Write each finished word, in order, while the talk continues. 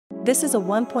This is a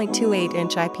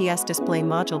 1.28-inch IPS display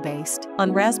module based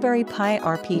on Raspberry Pi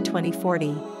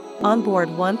RP2040. Onboard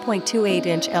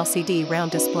 1.28-inch LCD round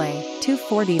display,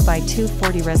 240 by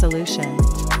 240 resolution.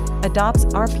 Adopts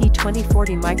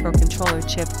RP2040 microcontroller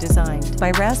chip designed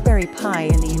by Raspberry Pi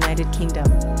in the United Kingdom.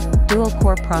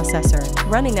 Dual-core processor,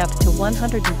 running up to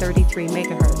 133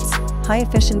 MHz.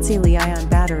 High-efficiency Li-ion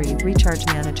battery recharge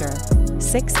manager.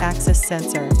 6-axis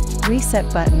sensor.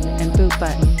 Reset button and boot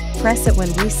button. Press it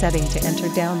when resetting to enter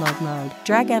download mode.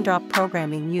 Drag and drop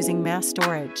programming using mass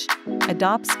storage.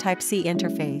 Adopts Type-C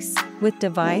interface with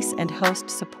device and host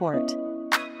support.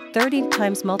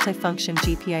 30x multifunction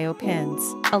GPIO pins.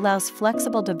 Allows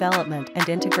flexible development and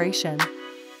integration.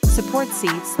 Supports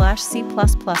C/C++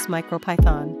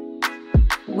 MicroPython.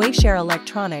 Waveshare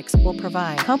Electronics will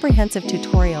provide comprehensive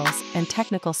tutorials and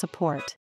technical support.